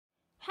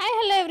Hi,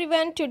 hello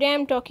everyone. Today I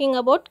am talking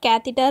about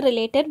catheter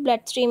related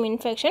bloodstream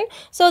infection.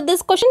 So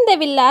this question they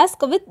will ask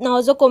with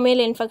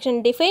nosocomial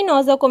infection. Define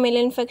nosocomial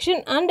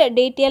infection and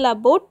detail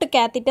about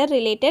catheter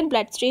related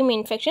bloodstream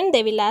infection.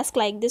 They will ask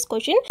like this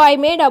question. I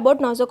made about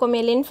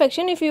nosocomial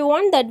infection. If you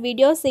want that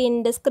video, see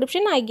in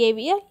description I gave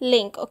you a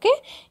link. Okay,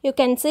 you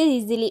can see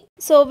easily.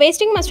 So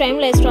wasting much time,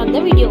 let's start the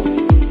video.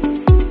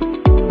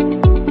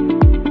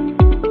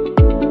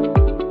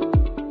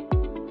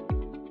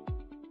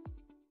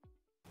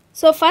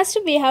 So first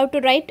we have to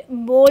write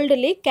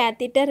boldly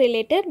catheter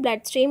related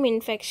bloodstream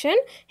infection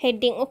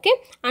heading. Okay,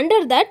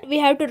 under that we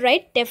have to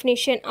write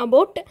definition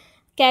about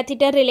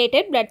catheter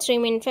related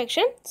bloodstream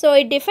infection. So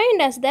it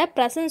defined as the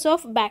presence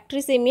of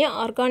bacteremia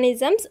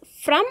organisms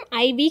from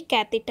IV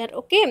catheter.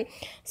 Okay,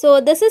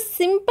 so this is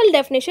simple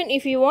definition.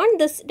 If you want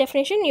this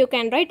definition, you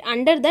can write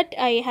under that.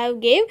 I have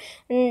gave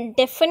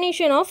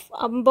definition of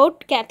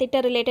about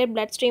catheter related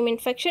bloodstream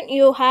infection.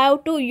 You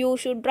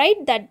should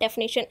write that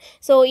definition.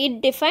 So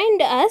it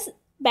defined as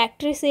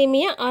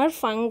bacteremia or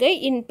fungi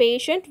in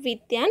patient with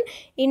an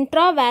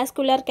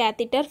intravascular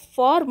catheter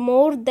for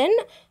more than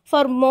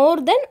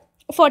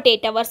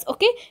 48 hours.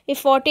 Okay, if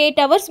 48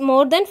 hours,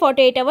 more than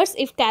 48 hours,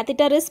 if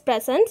catheter is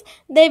present,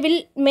 they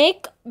will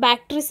make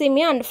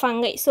bacteremia and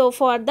fungi. So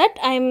for that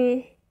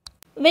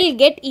will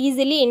get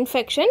easily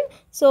infection.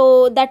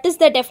 So that is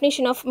the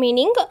definition of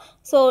meaning.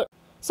 So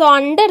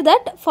under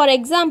that, for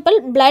example,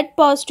 blood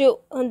positive,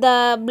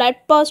 the blood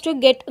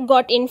positive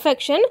got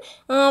infection,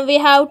 we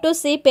have to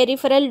see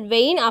peripheral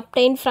vein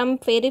obtained from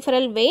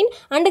peripheral vein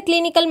and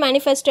clinical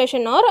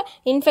manifestation or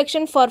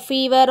infection for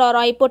fever or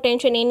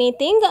hypotension,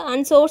 anything,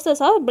 and sources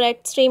of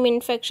bloodstream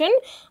infection.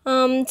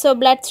 So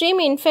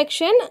bloodstream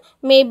infection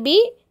may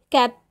be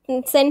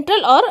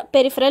central or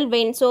peripheral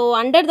vein. So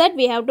under that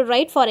we have to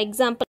write for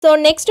example. So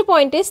next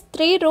point is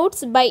 3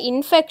 routes by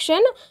infection.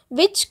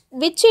 Which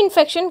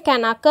infection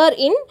can occur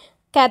in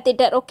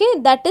catheter? Okay,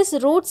 that is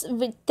routes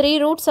with 3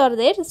 routes are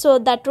there. So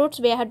that routes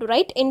we have to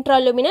write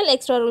intraluminal,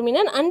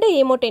 extraluminal and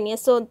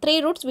hemoteneous. So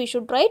 3 routes we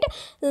should write.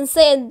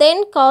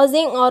 Then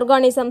causing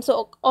organisms.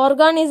 So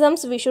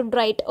organisms we should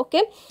write.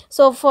 Okay,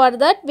 so for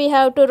that we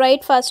have to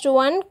write first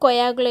one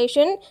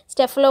coagulation,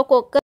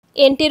 staphylococcus,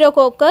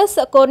 enterococcus,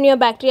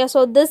 corneobacteria.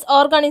 So this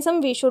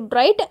organism we should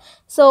write.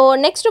 So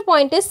next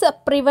point is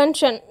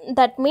prevention,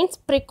 that means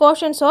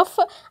precautions of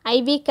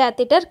IV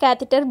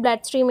catheter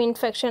bloodstream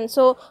infection.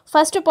 So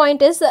first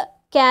point is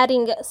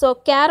caring. So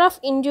care of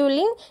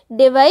indwelling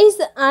device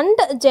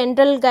and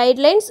general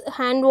guidelines,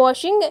 hand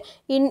washing,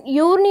 in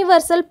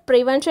universal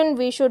prevention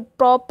we should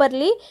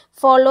properly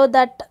follow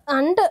that,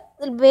 and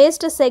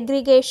waste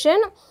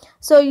segregation.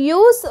 So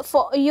use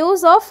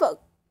of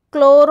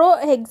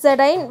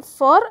chlorhexidine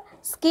for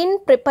skin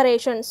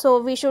preparation.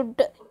 So we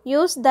should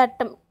use that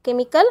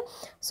chemical.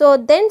 So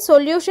then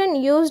solution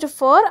used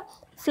for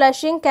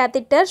flushing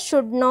catheter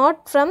should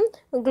not from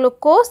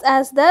glucose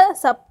as the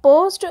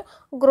supposed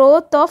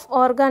growth of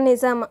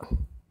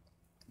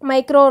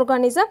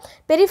microorganism.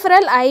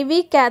 Peripheral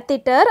IV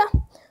catheter.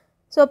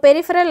 So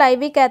peripheral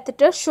IV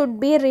catheter should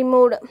be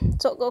removed.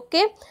 So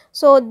okay,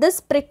 so this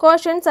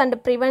precautions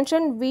and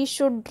prevention we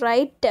should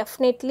write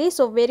definitely.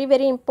 So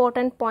very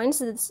important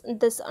points,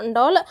 this and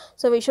all.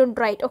 So we should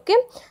write. Okay,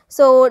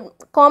 so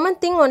common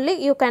thing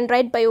only you can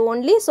write by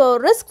only. So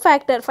risk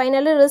factor,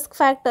 finally risk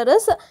factor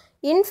is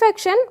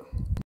infection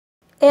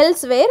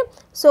elsewhere.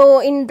 So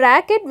in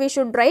bracket we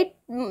should write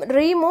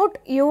remote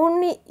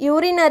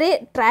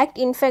urinary tract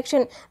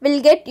infection,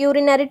 will get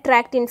urinary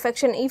tract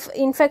infection. If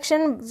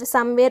infection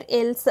somewhere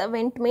else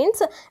went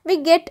means we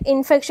get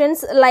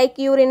infections like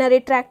urinary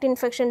tract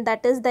infection.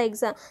 That is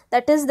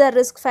the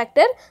risk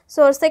factor.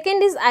 So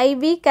second is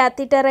IV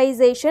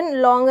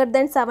catheterization longer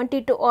than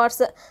 72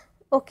 hours.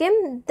 Okay,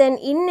 then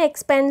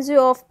inexpensive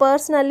of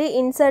personally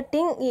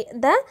inserting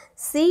the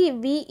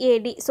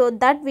CVAD. So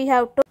that we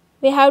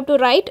have to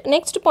write.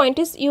 Next point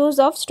is use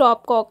of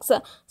stopcocks.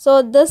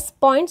 So this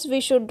points we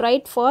should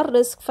write for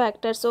risk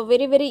factors. So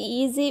very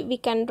easy, we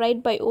can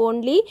write by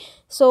only.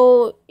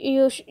 So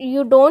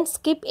you don't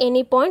skip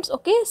any points.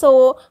 Okay,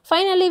 so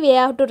finally we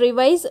have to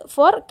revise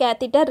for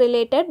catheter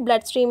related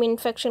bloodstream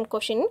infection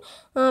question.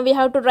 We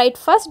have to write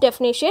first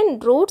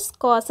definition, roots,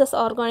 causes,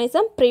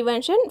 organism,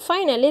 prevention,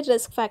 finally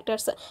risk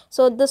factors.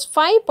 So this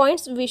 5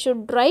 points we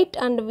should write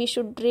and we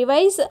should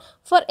revise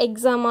for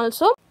exam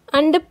also.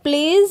 And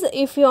please,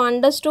 if you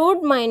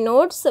understood my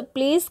notes,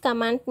 please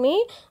comment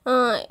me.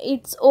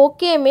 It's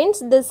okay means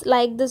this,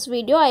 like this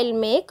video I'll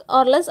make,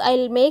 or else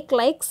I'll make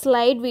like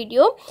slide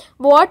video,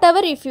 whatever.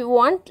 If you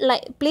want,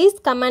 like, please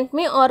comment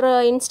me, or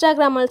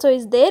Instagram also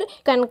is there,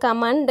 you can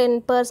comment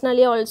and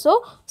personally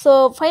also.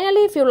 So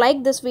finally, if you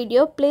like this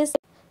video, please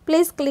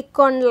click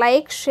on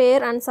like,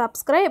 share and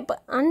subscribe,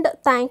 and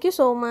thank you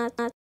so much.